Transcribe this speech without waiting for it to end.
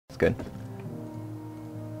good.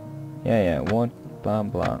 Yeah, what? Blah,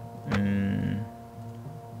 blah.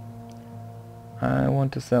 I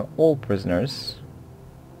want to sell all prisoners.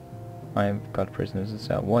 I've got prisoners to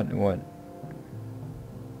sell. What?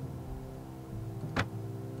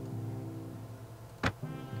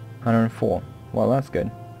 104. Well, that's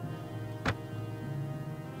good.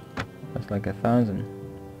 That's like 1,000.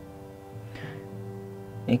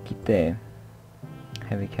 Equite.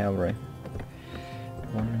 Heavy cavalry.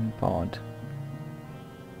 1 bod.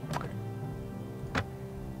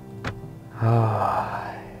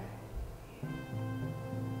 Ah.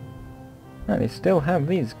 They still have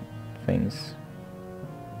these things.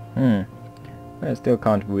 I still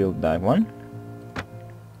can't wield that one.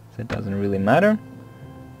 So it doesn't really matter.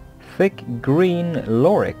 Thick green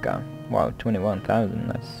Lorica. Wow, 21,000.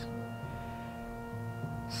 That's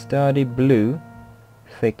sturdy blue.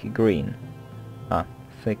 Thick green.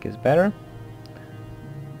 Thick is better.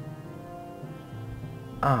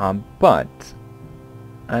 But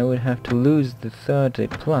I would have to lose the 30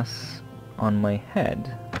 plus on my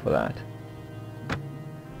head for that.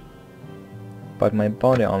 But my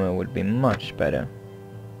body armor would be much better.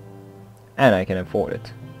 And I can afford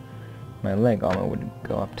it. My leg armor would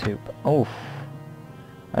go up too. But,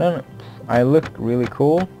 I don't know. I look really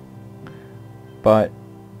cool, but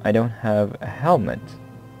I don't have a helmet.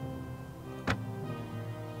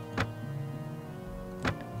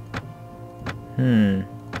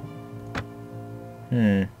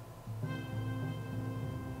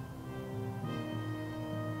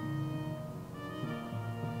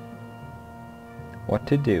 What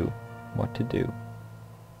to do? What to do?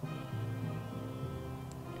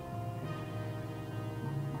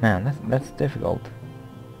 Man, that's difficult.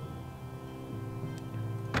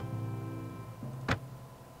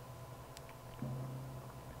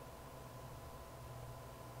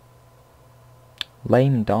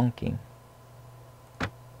 Lame donkey.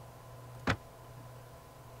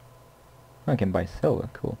 I can buy silver,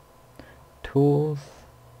 cool. Tools.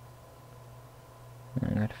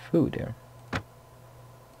 I got food here.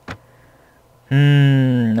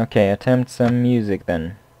 Okay, attempt some music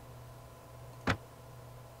then.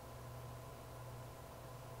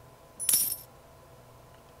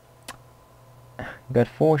 Got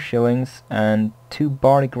 4 shillings and 2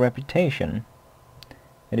 bardic reputation.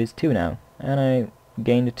 It is 2 now, and I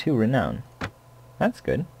gained 2 renown. That's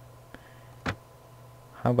good.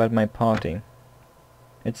 How about my party?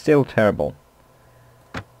 It's still terrible.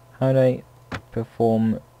 How do I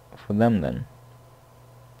perform for them then?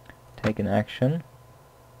 Take an action.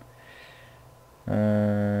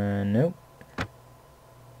 Nope.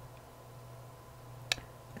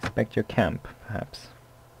 Inspect your camp, perhaps.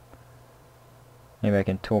 Maybe I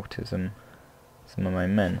can talk to some of my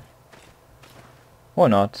men. Or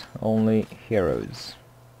not, only heroes.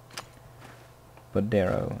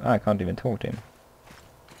 Bodero. I can't even talk to him.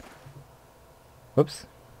 Whoops.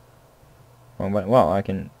 Well, I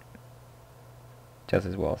can just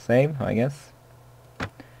as well save, I guess.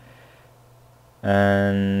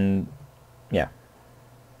 And yeah.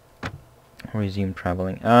 Resume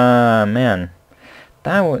traveling. Man.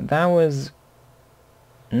 That was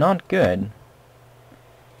not good.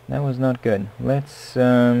 That was not good. Let's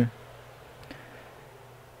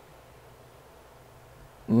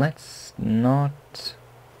not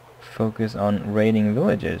focus on raiding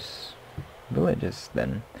villages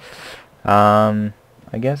then. I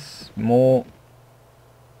guess more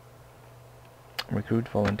recruit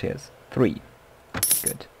volunteers. 3.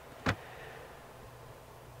 Good.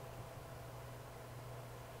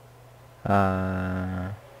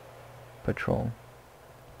 Patrol.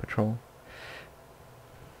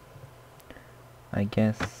 I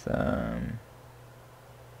guess,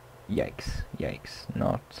 yikes,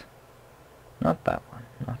 not that one,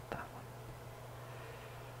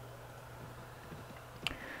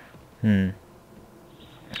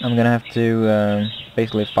 I'm gonna have to,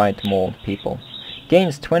 basically fight more people.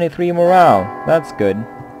 Gains 23 morale, that's good.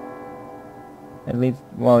 At least,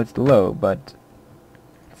 well, it's low, but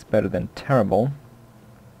it's better than terrible.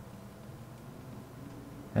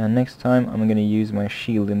 And next time I'm gonna use my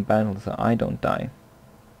shield in battle so I don't die.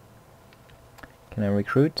 Can I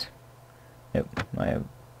recruit? Nope, I have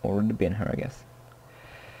already been here, I guess.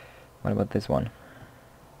 What about this one?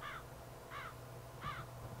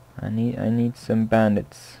 I need some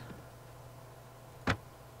bandits.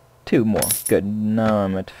 2 more. Good. Now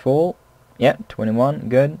I'm at full. Yeah, 21.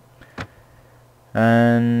 Good.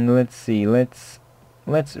 And let's see. Let's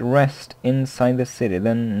rest inside the city.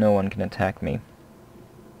 Then no one can attack me.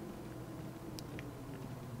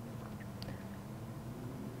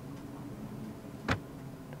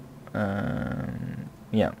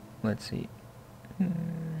 Yeah. let's see.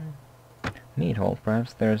 Meat hall,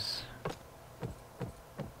 perhaps there's...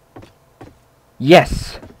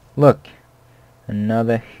 Yes! Look!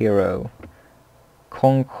 Another hero.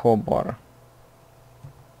 Concobar.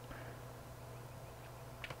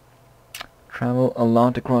 Travel all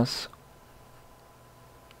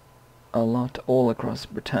across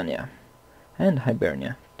Britannia and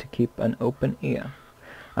Hibernia to keep an open ear.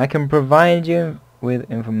 I can provide you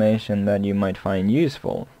with information that you might find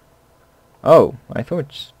useful. Oh, I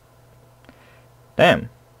thought... Damn.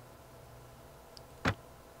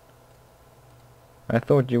 I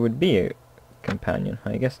thought you would be a companion.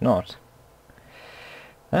 I guess not.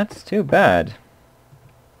 That's too bad.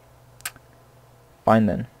 Fine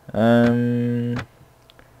then.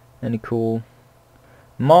 Any cool...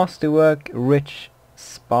 Masterwork Rich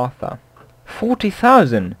Sparta.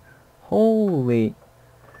 40,000! Holy...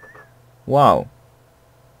 Wow.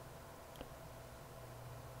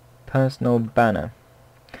 Personal banner.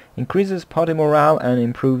 Increases party morale and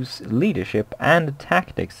improves leadership and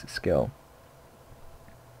tactics skill.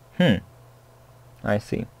 I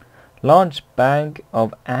see. Large bag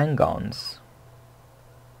of angons.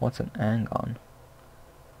 What's an angon?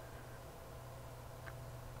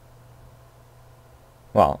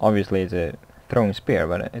 Well, obviously it's a throwing spear,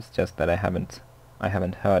 but it's just that I haven't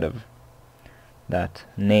heard of that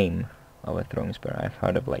name of a throwing spear. I've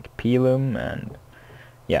heard of like pilum and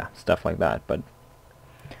yeah, stuff like that, but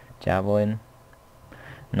javelin,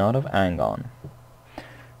 not of angon.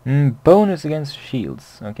 Bonus against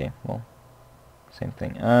shields. Okay, well, same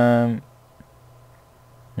thing.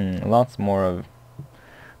 Lots more of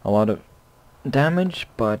a lot of damage,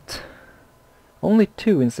 but only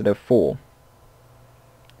 2 instead of 4.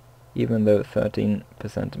 Even though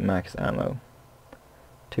 13% max ammo.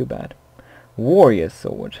 Too bad. Warrior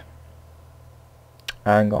sword.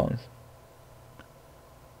 Angons.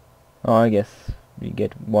 Oh, I guess you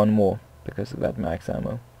get 1 more because of that max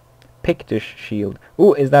ammo. Pictish shield.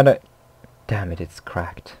 Ooh, is that a... Damn it, it's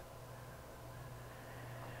cracked.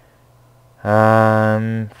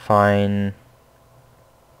 Fine.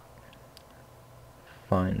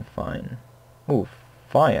 Fine. Ooh,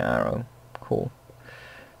 fire arrow. Cool.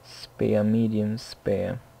 Spear, medium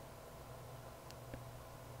spear.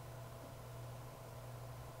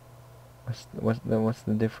 What's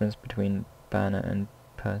the difference between banner and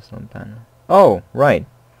personal banner? Oh, right.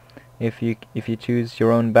 If you choose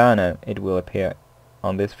your own banner, it will appear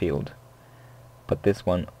on this field. But this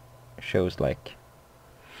one shows like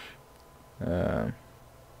the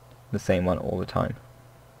same one all the time.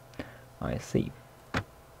 I see.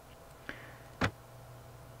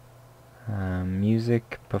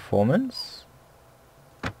 Music performance.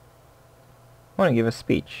 I want to give a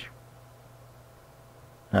speech.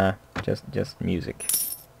 Just music.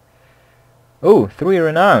 Oh, 3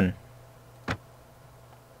 renown.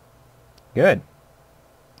 Good.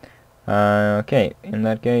 Okay, in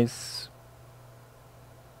that case,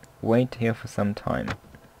 wait here for some time.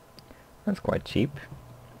 That's quite cheap.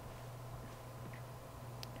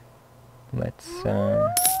 Let's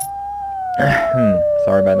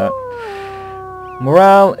sorry about that.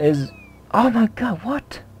 Morale is... Oh my god,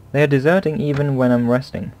 what? They are deserting even when I'm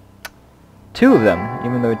resting. 2 of them,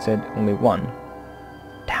 even though it said only 1.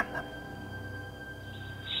 Damn them.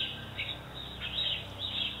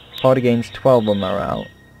 Party gains 12 of morale.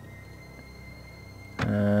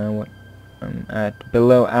 What? I'm at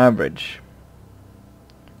below average.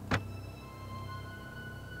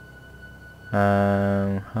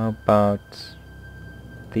 How about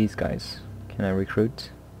these guys? Can I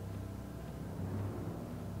recruit?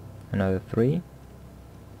 Another 3.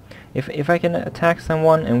 If I can attack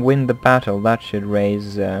someone and win the battle, that should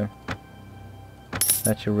raise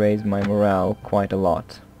my morale quite a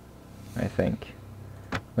lot, I think.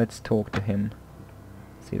 Let's talk to him.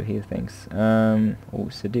 See what he thinks. Oh,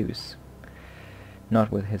 seduce. Not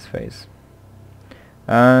with his face.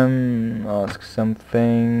 Ask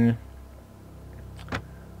something.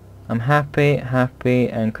 I'm happy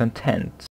and content.